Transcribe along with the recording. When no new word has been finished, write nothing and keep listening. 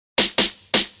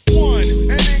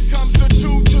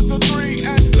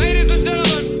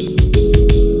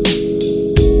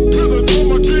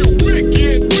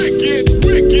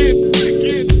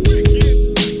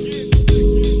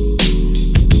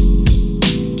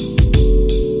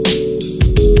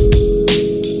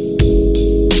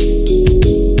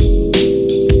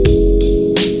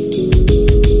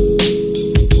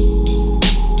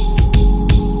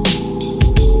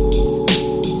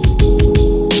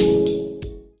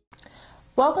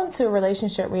Welcome to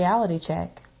Relationship Reality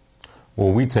Check,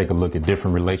 where we take a look at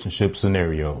different relationship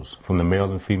scenarios from the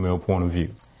male and female point of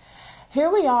view. Here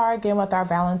we are again with our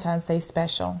Valentine's Day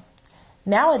special.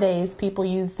 Nowadays, people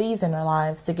use these in their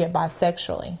lives to get by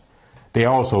sexually. They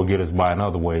also get us by in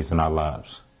other ways in our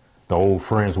lives. The old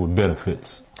friends with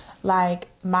benefits. Like,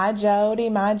 my Jody,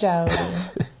 my Jody.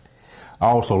 I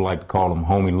also like to call them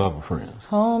homie lover friends.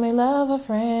 Homie lover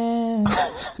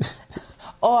friends.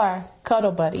 Or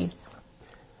cuddle buddies.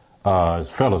 As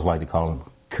fellas like to call them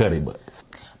cuddy buddies.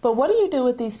 But what do you do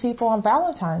with these people on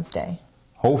Valentine's Day?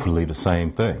 Hopefully the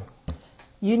same thing.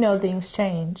 You know things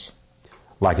change.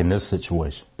 Like in this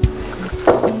situation.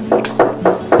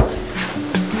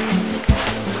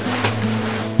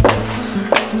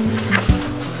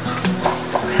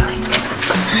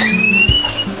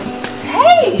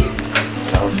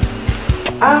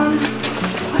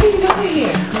 What are you doing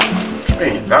here?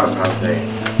 Hey, Valentine's Day.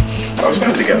 I was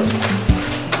putting it together.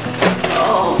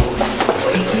 Oh,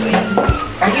 wait.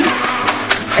 Are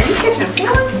you catching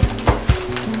feelings?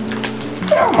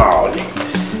 Hell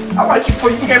no. I like you before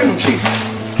you can get them cheeks.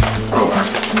 Oh,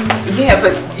 Yeah,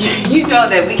 but you know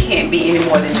that we can't be any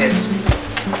more than just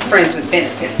friends with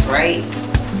benefits, right?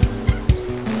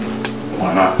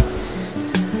 why not?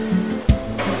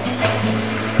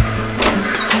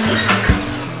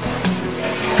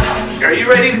 Are you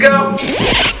ready to go?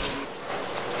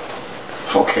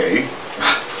 Okay.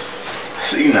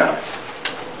 See you now.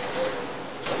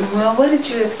 Well, what did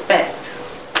you expect?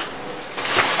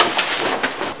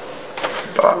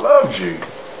 But I loved you.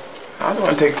 I was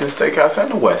going to take this steakhouse and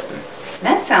the Westin.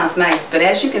 That sounds nice, but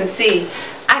as you can see,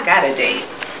 I got a date.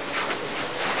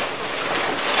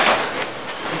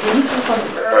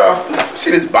 Girl,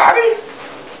 see this body?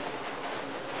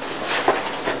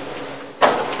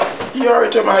 You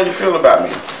already told me how you feel about me.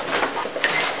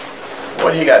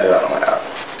 What do you got to on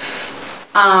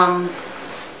out?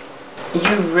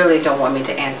 You really don't want me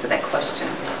to answer that question,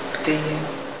 do you?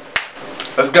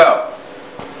 Let's go.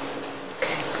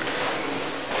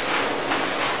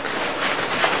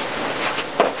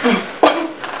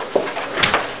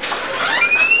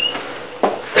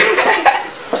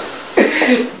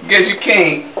 Guess you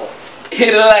can't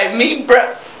hit it like me,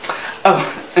 bruh.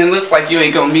 Oh, and it looks like you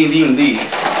ain't gonna be eating these.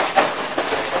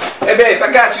 Hey, babe,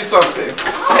 I got you something.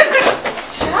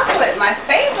 Chocolate, my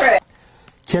favorite.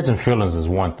 Catching feelings is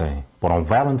one thing, but on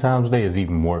Valentine's Day is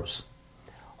even worse.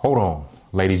 Hold on,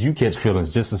 ladies, you catch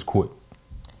feelings just as quick.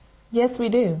 Yes, we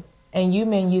do. And you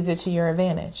men use it to your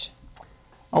advantage.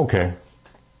 Okay.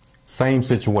 Same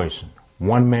situation.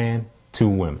 One man, two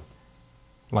women.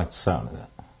 I like the sound of that.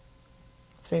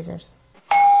 Figures.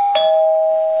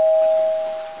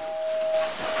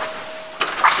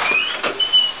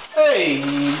 Hey,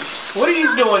 what are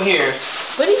you doing here?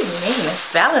 What do you mean?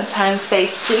 It's Valentine's Day,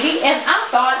 sweetie, and I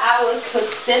thought I would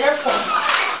cook dinner for my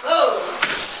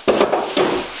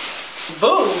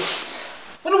Boo.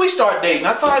 When did we start dating?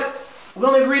 I thought we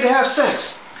only agreed to have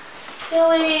sex.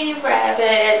 silly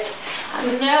rabbit. I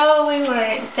know we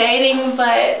weren't dating,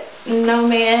 but no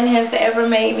man has ever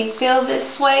made me feel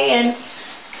this way, and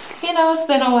you know, it's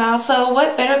been a while, so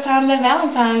what better time than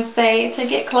Valentine's Day to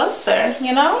get closer,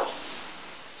 you know?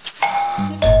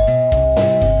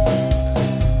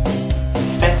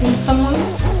 Expecting someone?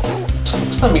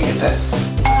 Just let me get that.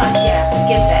 Yeah,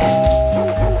 get that.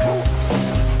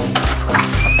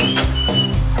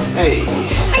 Hey.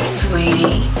 Hi,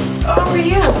 sweetie. How are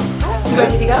you? You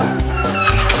ready to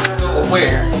go?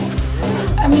 Where?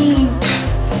 I mean,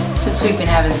 since we've been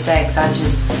having sex, I've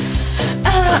just,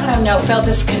 I don't know, felt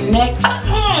this connect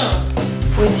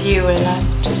with you, and I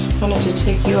just wanted to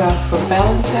take you out for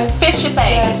Valentine's Day. Fix your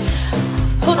face.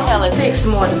 Who the hell is Fix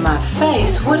more than my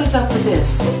face. What is up with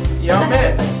this? Y'all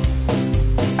met.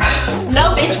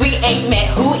 No, bitch, we ain't met.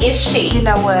 Who is she? You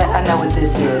know what? I know what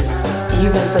this is.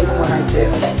 You've been sleeping with her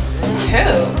too.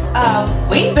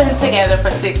 We've been together for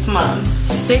 6 months.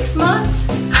 6 months?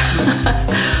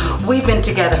 We've been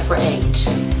together for 8.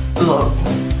 Look,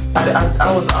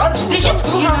 I was honest. Did you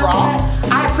screw her wrong?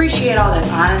 I appreciate all that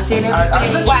honesty and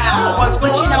everything. Wow.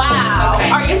 But you know, Wow.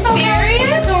 okay. Are you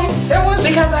serious? It was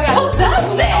Because I got Who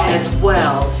does that? as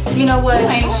well. You know what? You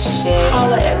ain't shit.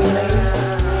 Holla at me later.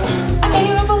 I can't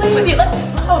even believe you.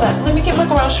 Hold up, let me get my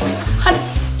groceries. Honey,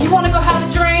 you want to go have a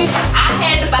drink? I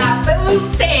had to buy food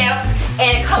stamps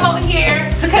and come over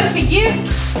here to cook for you.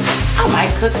 I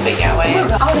might cook for your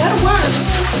ass. Oh, that'll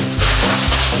work.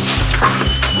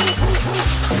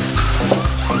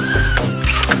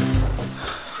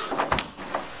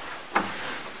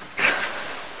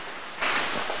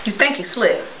 You think you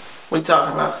slick? What you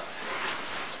talking about?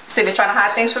 See, they're trying to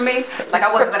hide things from me. Like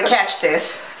I wasn't gonna catch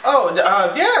this. Oh,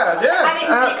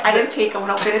 yeah. I didn't peek. I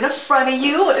went over in front of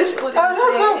you. What is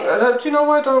it? You know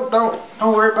what?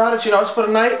 Don't worry about it. You know, it's for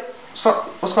the night. So,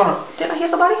 what's going on? Did I hear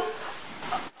somebody?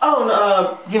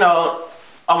 Oh, you know,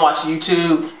 I'm watching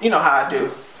YouTube. You know how I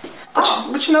do.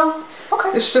 But you know, okay.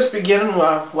 It's just beginning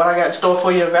what I got in store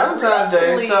for you on Valentine's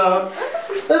Day. So,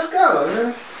 let's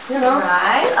go. You know.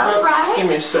 All right. Give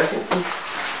me a second.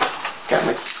 Got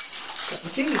my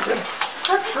keys there.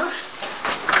 Okay.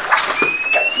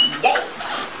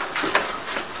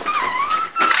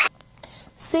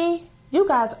 See, you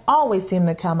guys always seem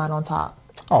to come out on top.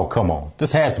 Oh, come on.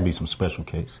 This has to be some special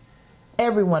case.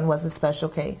 Everyone was a special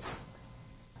case.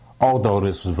 Although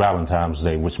this was Valentine's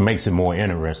Day, which makes it more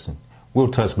interesting,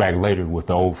 we'll touch back later with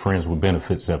the Old Friends with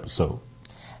Benefits episode.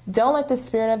 Don't let the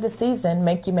spirit of the season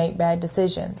make you make bad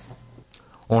decisions.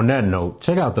 On that note,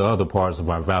 check out the other parts of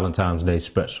our Valentine's Day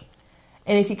special.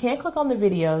 And if you can't click on the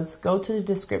videos, go to the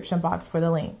description box for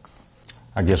the links.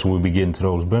 I guess we'll be getting to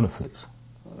those benefits.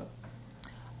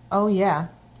 Oh yeah,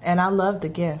 and I love the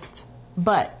gift.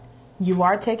 But you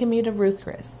are taking me to Ruth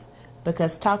Chris,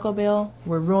 because Taco Bell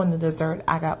will ruin the dessert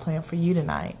I got planned for you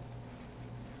tonight.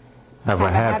 Have a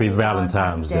happy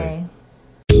Valentine's Day.